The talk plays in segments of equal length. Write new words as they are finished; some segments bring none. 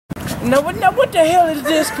Now what the hell is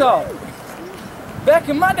this called? Back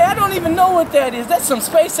in my day, I don't even know what that is. That's some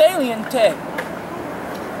space alien tech.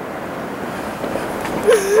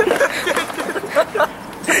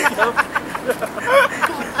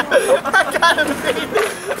 I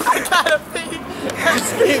gotta pee.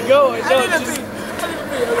 Just keep going.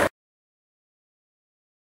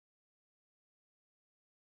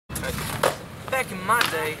 Back in my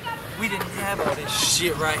day, we didn't have all this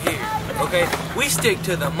shit right here. Okay, we stick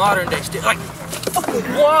to the modern day stick like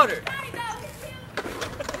water.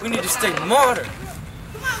 We need to stay modern.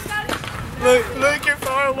 Look, you're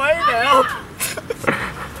far away now.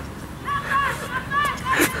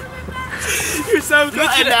 You're so good,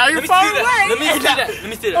 and now you're far away. Let me see that. Let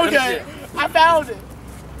me see that. Okay, I found it.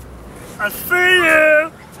 I see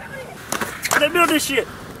you. They build this shit.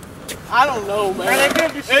 I don't know, man. They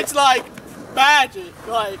build this shit. It's like magic.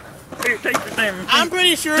 Like, here, take the thing. I'm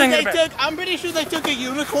pretty sure they took a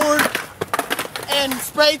unicorn and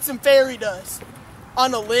sprayed some fairy dust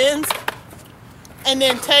on a lens, and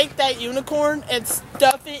then take that unicorn and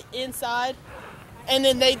stuff it inside, and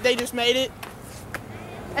then they just made it.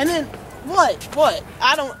 And then what?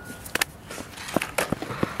 I don't.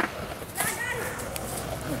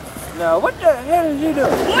 Now, what the hell is he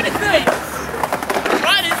doing? What is this?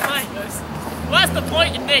 What is this? What's the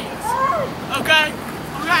point in this? Okay?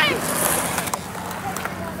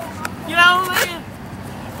 You know what I mean?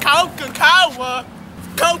 Coca-Cola.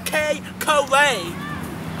 Coca-Cola.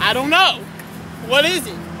 I don't know. What is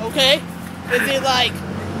it? Okay? Is it like...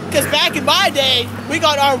 Because back in my day, we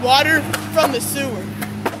got our water from the sewer.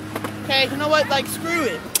 Okay? You know what? Like, screw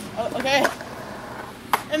it. Okay?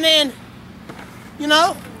 And then, you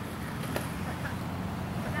know...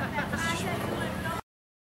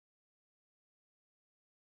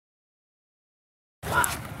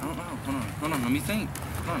 Hold on, let me think.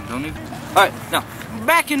 Hold on, don't even... Alright, now,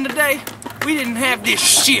 back in the day, we didn't have this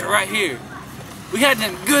shit right here. We had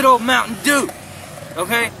them good old Mountain Dew.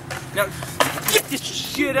 Okay? Now, get this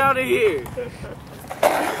shit out of here.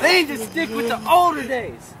 They need to stick with the older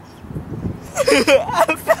days.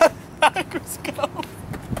 I found a microscope.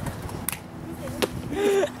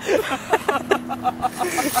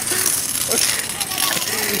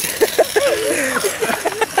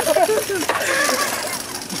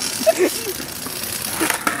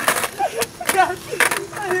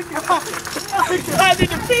 I need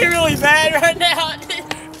to pee really bad right now.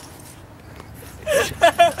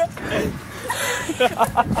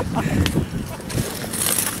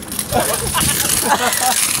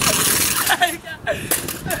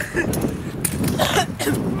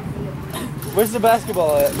 Where's the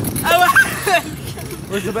basketball at?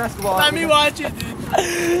 Where's the basketball at? Let me watch it, dude.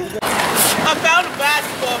 I found a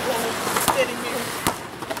basketball goal sitting here.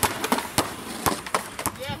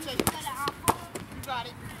 Yeah, take it. You got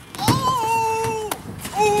it. Oh!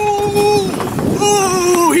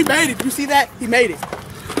 Oh! He made it. You see that? He made it.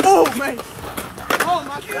 Oh, man. Oh,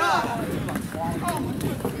 my God. Oh, my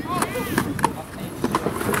God.